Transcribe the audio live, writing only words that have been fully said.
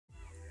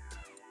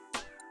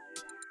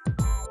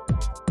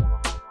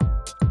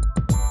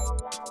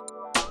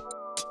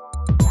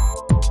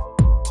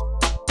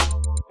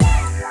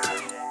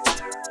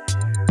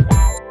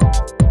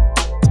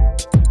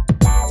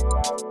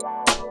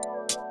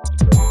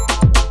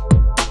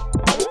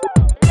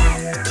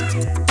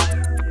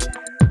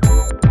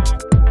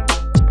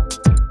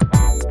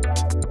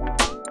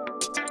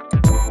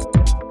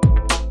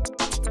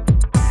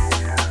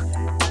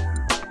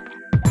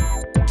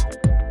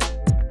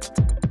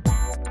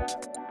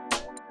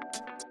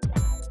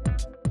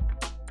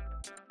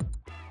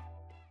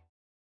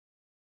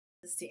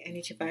the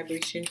energy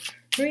vibration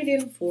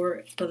reading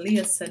for the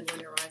Leo Sun,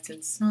 Moon, and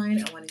Rising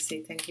sign. I want to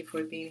say thank you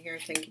for being here.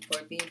 Thank you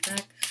for being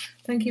back.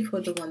 Thank you for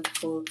the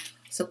wonderful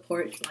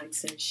support,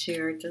 likes, and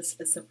share. This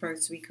is the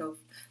first week of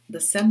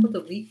December.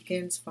 The week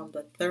begins from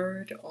the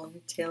 3rd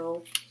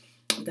until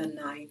the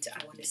 9th.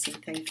 I want to say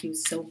thank you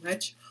so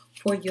much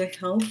for your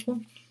help.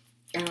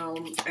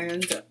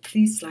 And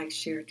please like,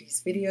 share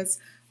these videos.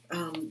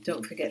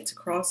 Don't forget to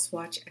cross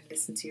watch and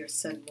listen to your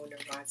Sun, Moon,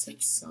 and Rising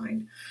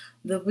sign.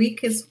 The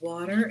week is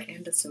water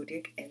and the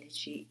zodiac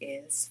energy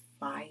is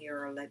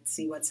fire. Let's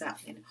see what's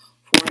happening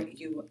for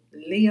you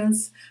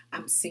Leos.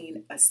 I'm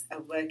seeing us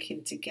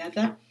working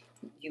together.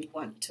 You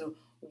want to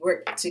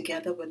work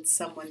together with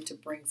someone to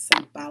bring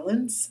some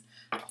balance.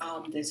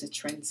 There's a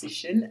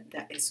transition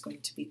that is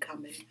going to be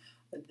coming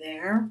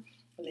there.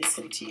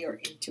 Listen to your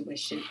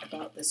intuition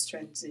about this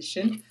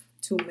transition.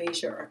 Two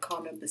major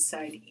arcana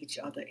beside each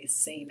other is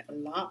saying a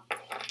lot.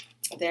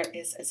 There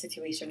is a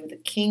situation with the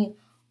King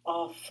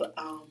of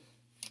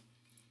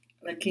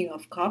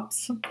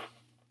Cups,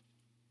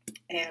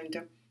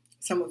 and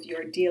some of you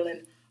are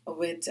dealing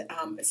with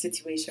a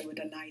situation with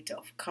the Knight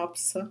of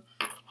Cups,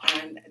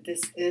 and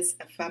this is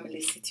a family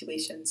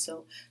situation.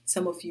 So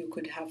some of you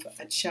could have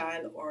a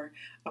child or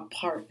a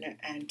partner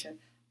and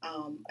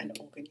an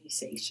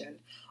organization.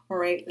 All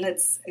right,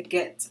 let's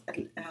get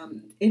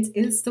it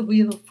is the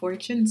Wheel of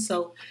Fortune,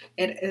 so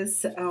it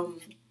is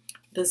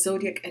the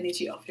zodiac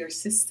energy of your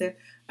sister,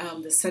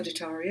 the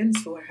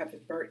Sagittarians who are having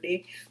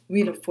birthday.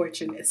 Wheel of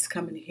Fortune is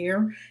coming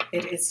here.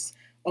 It is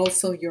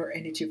also your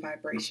energy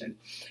vibration,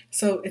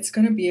 so it's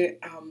going to be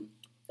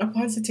a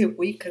positive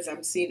week because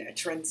I'm seeing a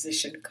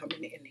transition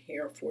coming in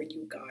here for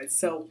you guys.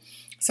 So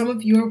some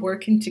of you are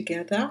working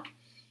together,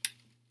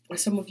 or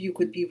some of you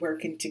could be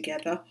working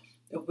together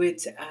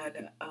with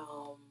an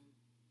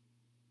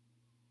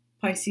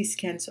Pisces,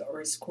 Cancer,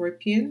 or a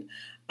Scorpion,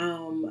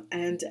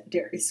 and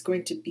there is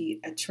going to be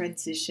a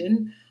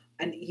transition,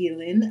 an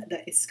healing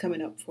that is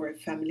coming up for a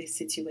family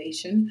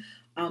situation.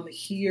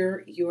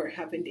 Here you're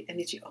having the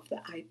energy of the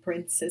High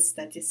Princess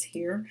that is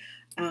here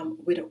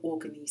with an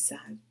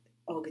organization.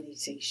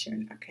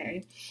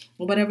 Okay,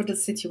 whatever the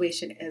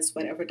situation is,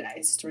 whatever that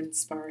is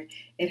transpiring,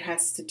 it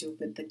has to do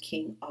with the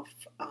King of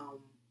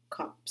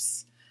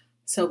Cups.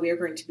 So we're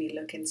going to be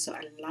looking. So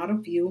a lot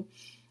of you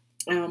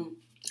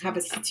have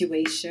a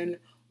situation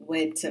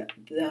with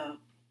the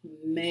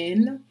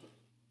men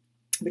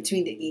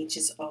between the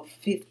ages of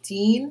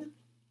 15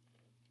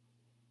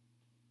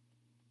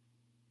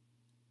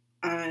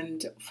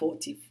 and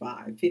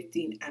 45,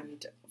 15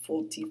 and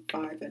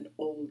 45 and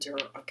older.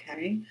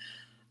 Okay,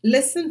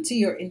 listen to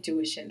your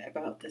intuition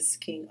about this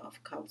King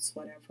of Cups,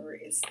 whatever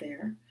is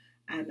there,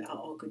 and an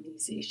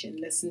organization.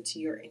 Listen to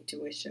your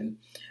intuition.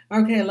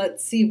 Okay,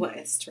 let's see what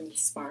is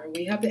transpiring.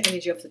 We have the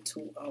energy of the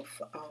Two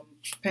of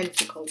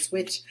Pentacles,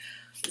 which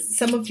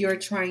some of you are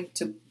trying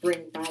to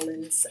bring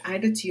balance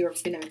either to your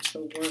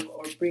financial work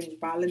or bring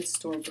balance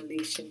to a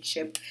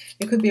relationship.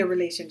 It could be a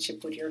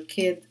relationship with your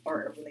kid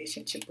or a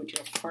relationship with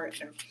your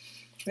partner.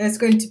 There's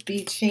going to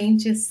be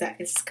changes that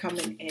is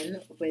coming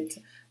in with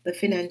the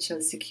financial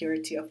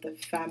security of the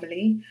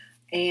family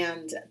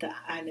and the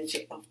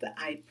energy of the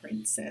High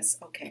Princess.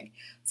 Okay,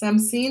 so I'm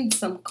seeing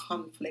some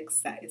conflicts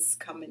that is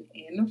coming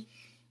in.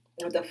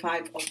 The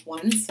Five of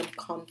Wands, some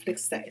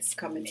conflicts that is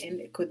coming in.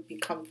 It could be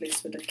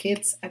conflicts with the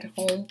kids at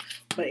home,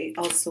 but it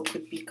also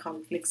could be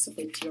conflicts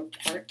with your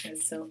partner.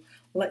 So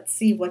let's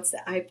see what's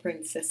the High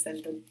Princess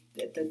and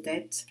the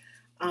debt.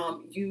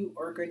 You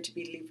are going to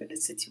be leaving a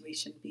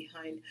situation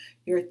behind.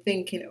 You're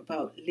thinking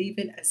about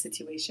leaving a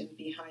situation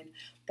behind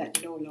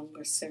that no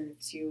longer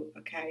serves you.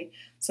 Okay,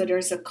 so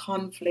there's a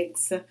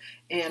conflict,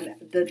 and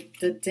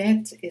the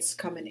debt is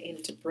coming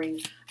in to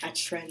bring a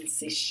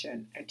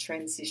transition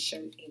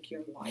in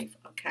your life.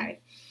 Okay,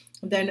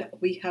 then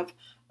we have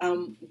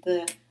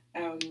the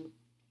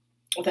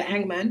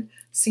Hangman,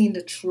 seeing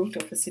the truth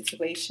of a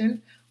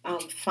situation.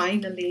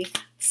 Finally,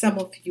 some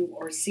of you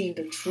are seeing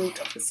the truth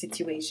of the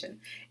situation.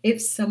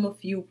 If some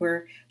of you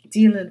were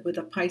dealing with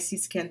a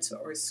Pisces, Cancer,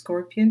 or a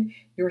Scorpion,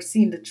 you're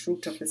seeing the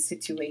truth of the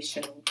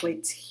situation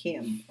with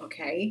him.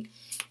 Okay,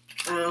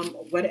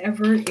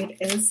 whatever it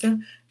is,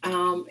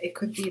 it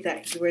could be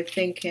that you were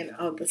thinking,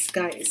 oh, this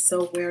guy is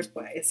so weird,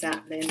 what is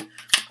happening,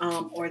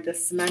 or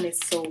this man is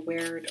so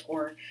weird,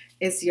 or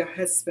is your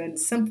husband,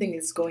 something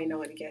is going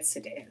on. Yes,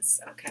 it is.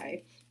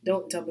 Okay,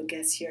 don't double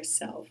guess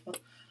yourself.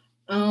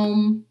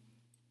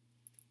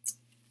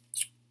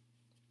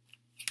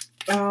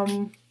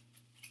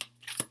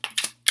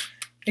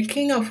 The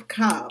King of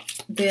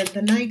Cups,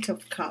 the Knight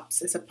of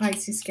Cups is a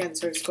Pisces,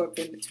 Cancer,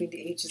 Scorpion between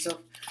the ages of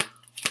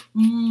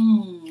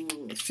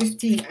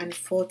 15 and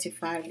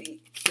 45.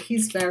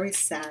 He's very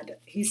sad.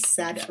 He's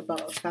sad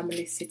about a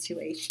family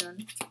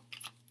situation.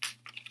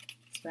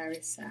 It's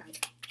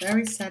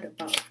very sad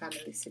about a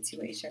family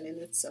situation,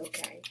 and it's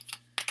okay.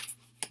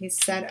 He's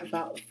sad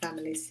about a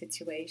family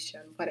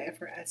situation.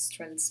 Whatever has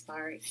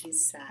transpired,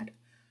 he's sad.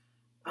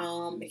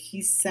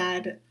 He's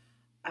sad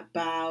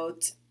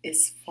about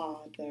his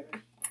father,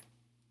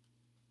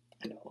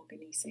 an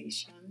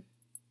organization.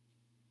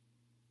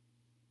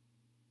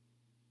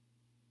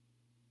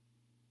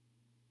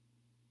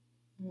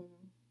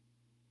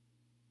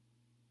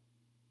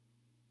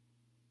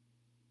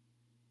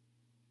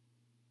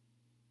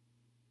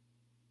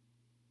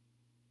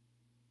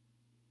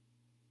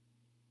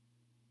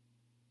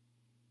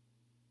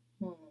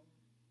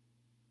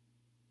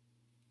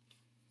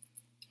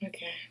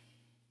 Okay.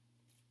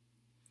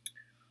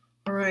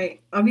 All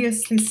right.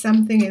 Obviously,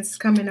 something is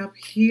coming up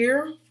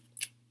here.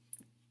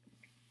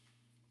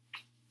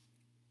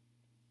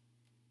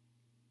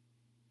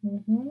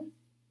 Mm-hmm.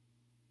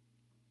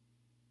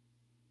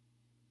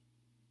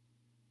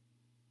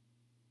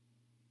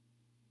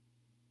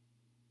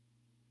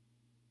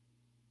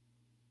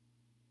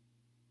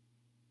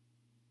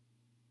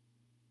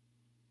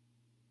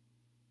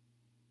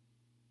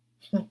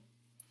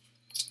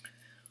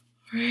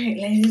 All right,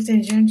 ladies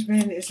and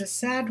gentlemen, it's a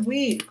sad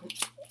week.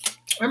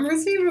 I'm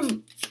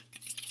receiving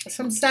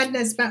some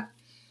sadness, but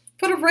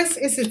for the rest,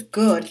 is it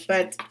good?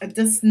 But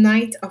this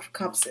Knight of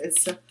Cups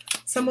is.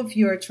 Some of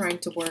you are trying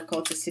to work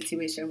out the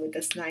situation with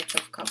this Knight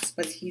of Cups,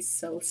 but he's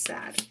so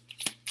sad.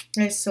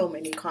 There's so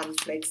many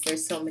conflicts.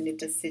 There's so many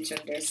decisions.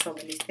 There's so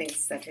many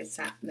things that is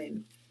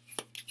happening.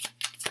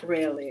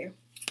 Really.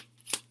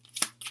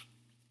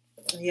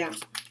 Yeah.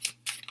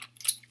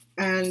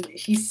 And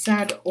he's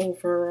sad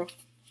over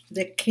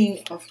the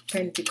King of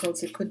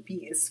Pentacles. It could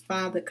be his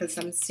father, because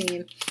I'm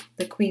seeing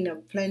the Queen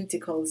of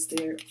Pentacles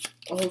there.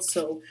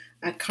 Also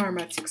a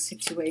karmatic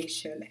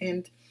situation.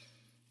 And,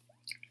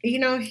 you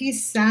know,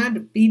 he's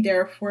sad. Be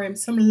there for him.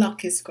 Some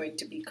luck is going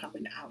to be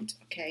coming out,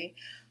 okay?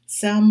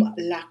 Some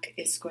luck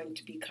is going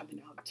to be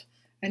coming out.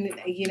 And,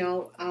 you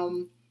know,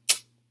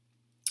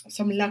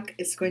 some luck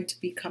is going to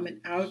be coming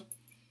out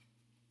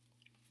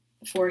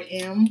for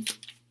him.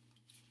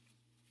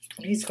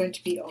 He's going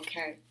to be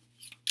okay.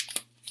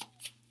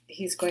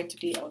 He's going to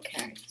be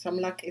okay. Some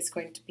luck is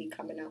going to be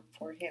coming up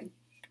for him.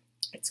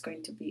 It's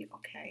going to be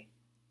okay.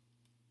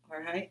 All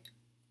right?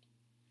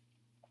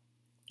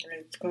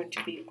 It's going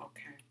to be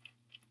okay.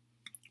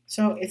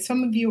 So if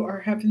some of you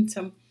are having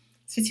some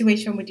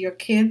situation with your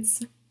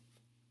kids,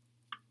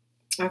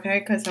 okay,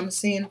 because I'm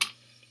seeing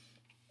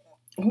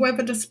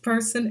whoever this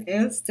person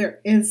is,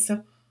 there is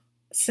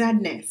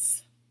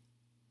sadness.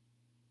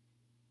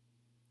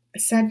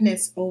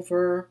 Sadness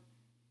over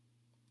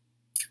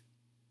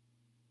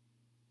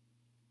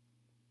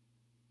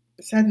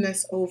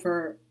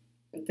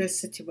this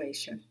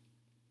situation.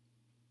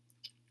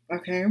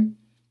 Okay?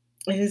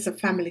 It is a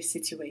family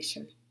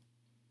situation.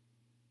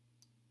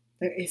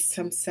 There is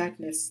some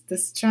sadness.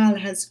 This child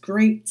has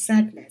great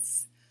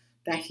sadness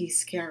that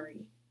he's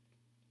carrying.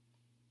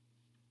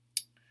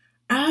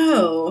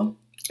 Oh,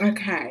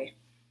 okay.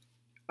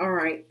 All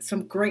right.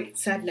 Some great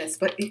sadness.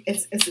 But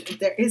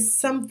there is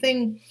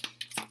something.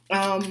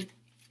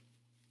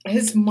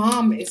 His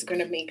mom is going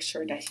to make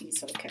sure that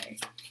he's okay.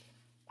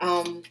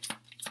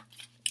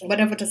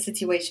 Whatever the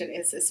situation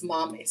is, his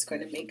mom is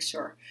going to make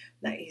sure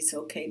that he's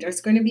okay. There's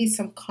going to be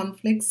some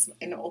conflicts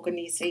in the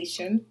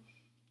organization.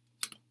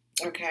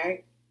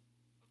 Okay.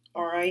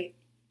 All right.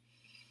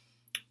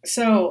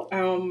 So,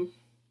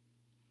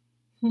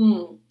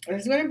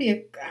 there's going to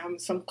be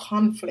some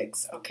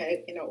conflicts,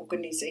 okay, in our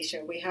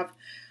organization. We have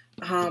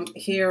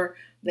here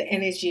the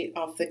energy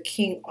of the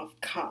King of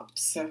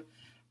Cups.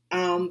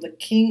 The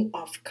King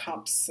of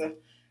Cups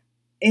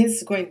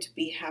is going to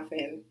be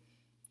having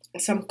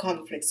some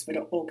conflicts with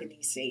the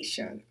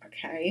organization,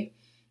 okay?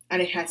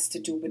 And it has to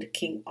do with the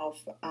King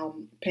of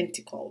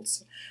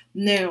Pentacles.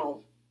 Now,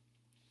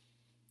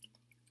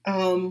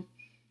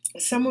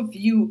 some of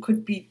you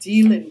could be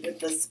dealing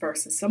with this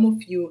person. Some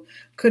of you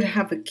could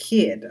have a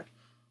kid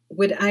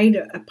with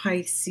either a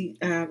Pisces,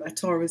 a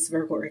Taurus,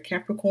 Virgo, or a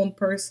Capricorn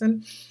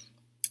person,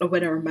 or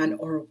whether a man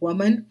or a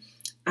woman.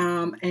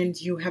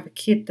 And you have a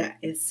kid that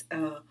is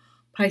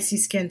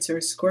Pisces, Cancer,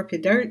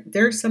 Scorpio.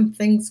 There's some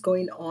things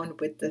going on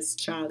with this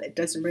child. It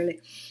doesn't really,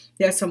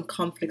 there's some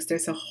conflicts.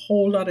 There's a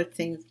whole lot of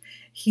things.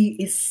 He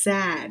is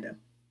sad.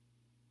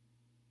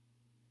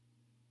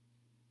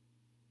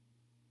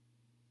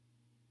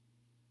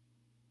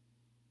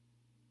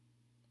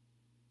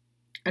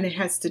 And it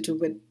has to do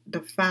with the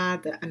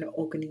father and the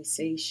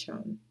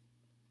organization.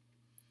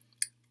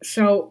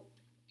 So,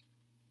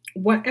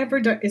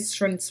 whatever that is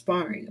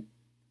transpiring,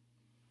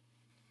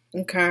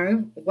 okay,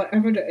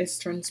 whatever that is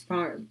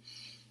transpiring,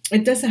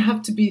 it doesn't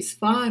have to be his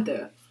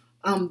father.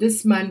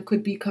 This man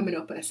could be coming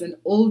up as an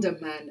older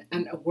man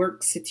and a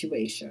work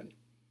situation.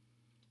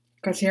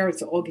 Because here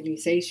it's an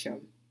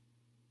organization.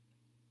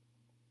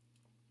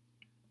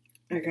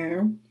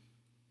 Okay.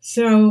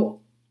 So,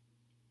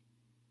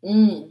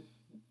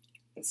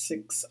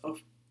 6 of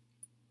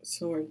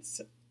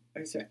Swords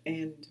as an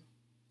end.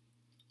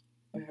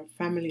 We have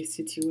family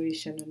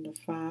situation and the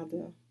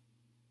father.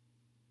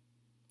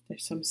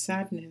 There's some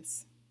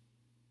sadness.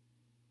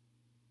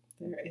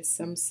 There is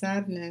some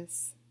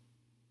sadness.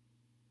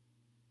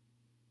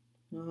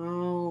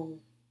 Oh.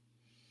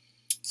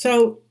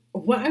 So,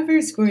 whatever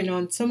is going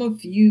on, some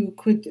of you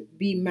could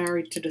be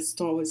married to the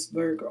Taurus,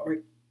 Virgo, or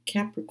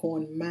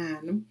Capricorn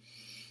man.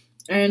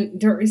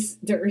 And there is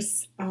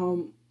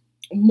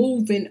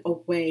moving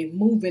away,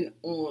 moving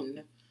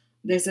on.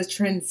 There's a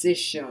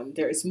transition.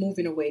 There is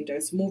moving away.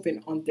 There's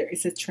moving on. There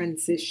is a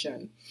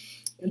transition.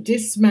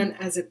 This man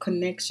has a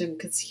connection,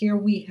 because here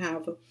we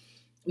have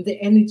the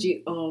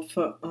energy of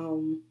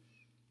the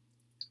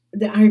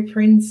High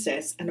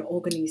Priestess and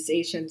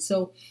organization.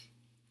 So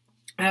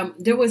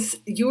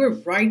you were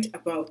right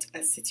about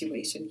a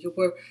situation. You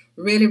were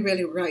really,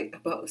 really right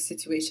about a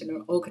situation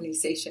or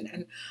organization.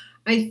 And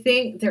I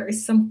think there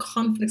is some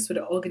conflicts with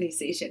the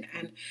organization.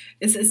 And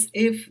it's as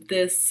if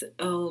this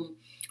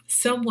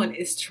someone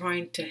is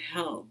trying to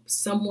help.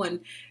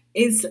 Someone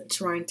is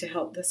trying to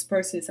help. This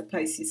person is a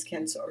Pisces,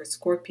 Cancer, or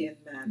Scorpion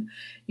man.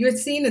 You're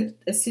seeing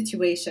a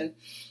situation.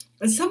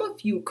 And some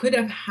of you could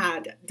have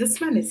had,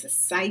 this man is a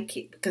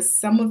psychic, because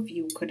some of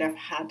you could have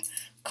had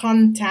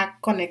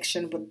contact,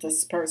 connection with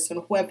this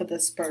person, whoever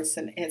this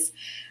person is.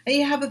 And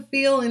you have a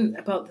feeling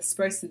about this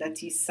person that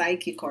he's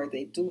psychic or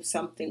they do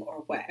something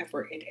or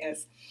whatever it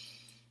is.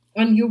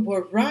 And you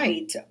were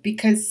right,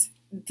 because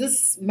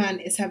this man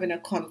is having a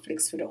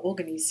conflict with the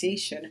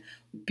organization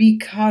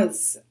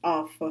because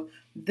of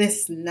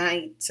this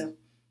Knight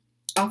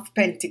of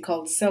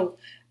Pentacles. So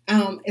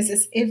it's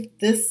as if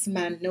this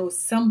man knows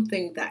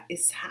something that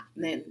is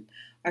happening.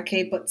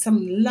 Okay, but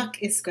some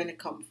luck is going to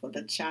come for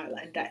the child,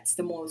 and that's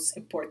the most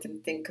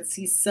important thing, because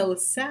he's so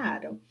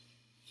sad.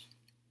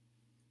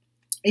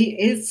 He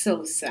is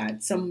so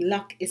sad. Some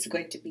luck is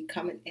going to be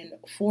coming in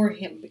for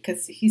him,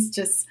 because he's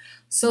just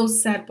so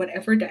sad.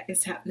 Whatever that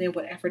is happening,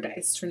 whatever that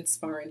is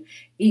transpiring,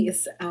 he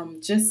is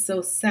just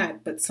so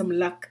sad. But some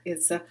luck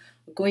is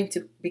going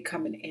to be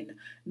coming in.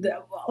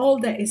 All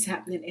that is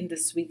happening in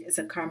this week is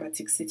a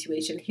karmatic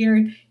situation.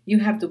 Here you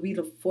have the Wheel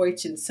of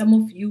Fortune. Some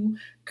of you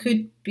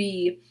could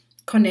be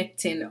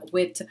connecting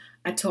with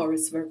a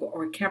Taurus, Virgo,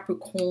 or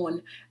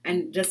Capricorn,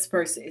 and this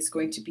person is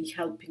going to be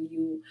helping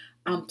you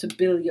to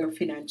build your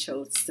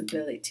financial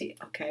stability.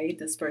 Okay,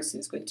 this person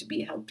is going to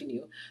be helping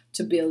you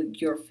to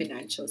build your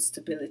financial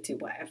stability,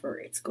 whatever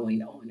it's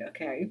going on.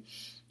 Okay.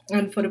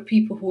 And for the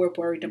people who are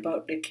worried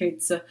about their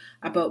kids,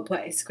 about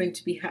what is going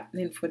to be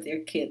happening for their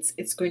kids,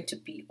 it's going to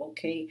be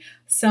okay.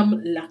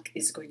 Some luck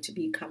is going to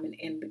be coming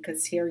in,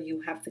 because here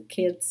you have the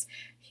kids.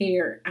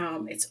 Here,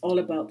 it's all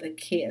about the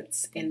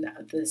kids in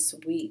this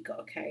week,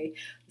 okay?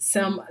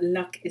 Some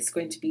luck is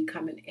going to be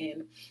coming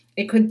in.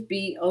 It could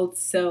be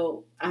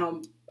also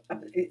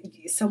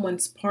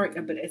someone's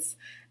partner, but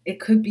it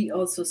could be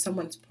also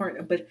someone's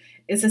partner, but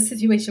it's a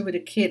situation with a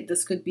kid.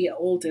 This could be an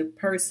older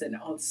person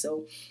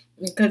also,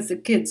 because the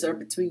kids are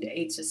between the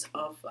ages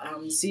of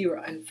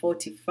 0 and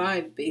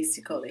 45,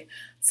 basically.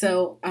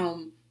 So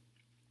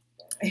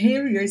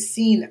here you're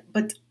seeing,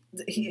 but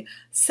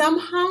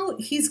somehow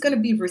he's going to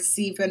be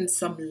receiving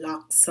some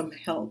luck, some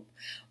help,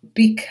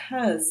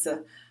 because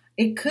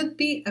it could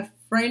be a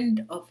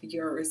friend of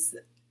yours.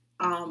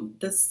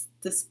 This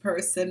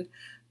person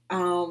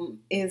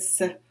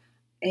is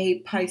a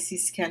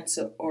Pisces,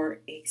 Cancer, or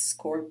a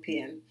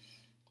Scorpion.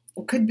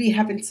 Could be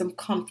having some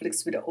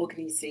conflicts with the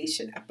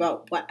organization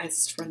about what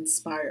has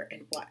transpired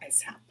and what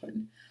has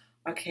happened.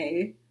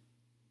 Okay,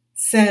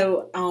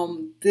 so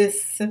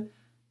this,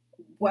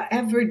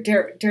 whatever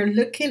they're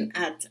looking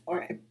at,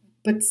 or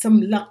but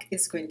some luck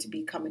is going to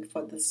be coming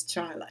for this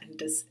child, and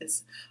this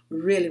is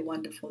really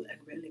wonderful and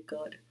really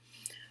good.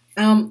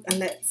 And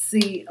let's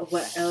see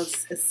what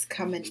else is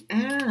coming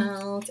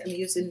out. I'm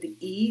using the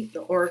E,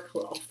 the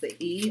Oracle of the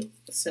E.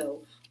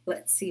 So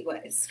let's see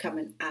what is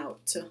coming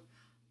out.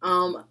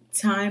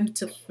 Time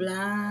to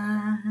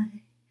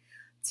fly.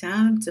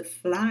 Time to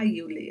fly,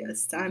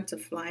 Julius. Time to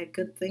fly.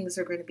 Good things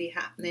are going to be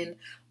happening.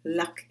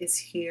 Luck is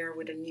here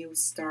with a new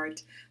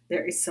start.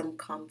 There is some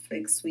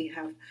conflicts. We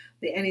have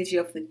the energy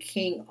of the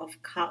King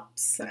of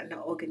Cups, and an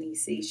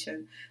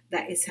organization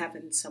that is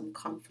having some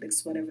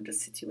conflicts. Whatever the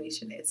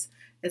situation is,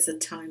 it's a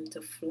time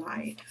to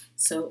fly.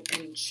 So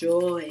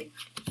enjoy,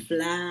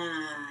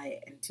 fly,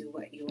 and do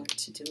what you want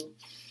to do.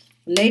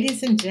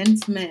 Ladies and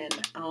gentlemen,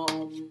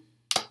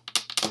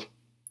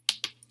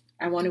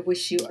 I want to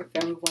wish you a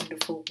very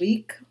wonderful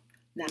week.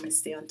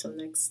 Namaste until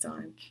next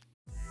time.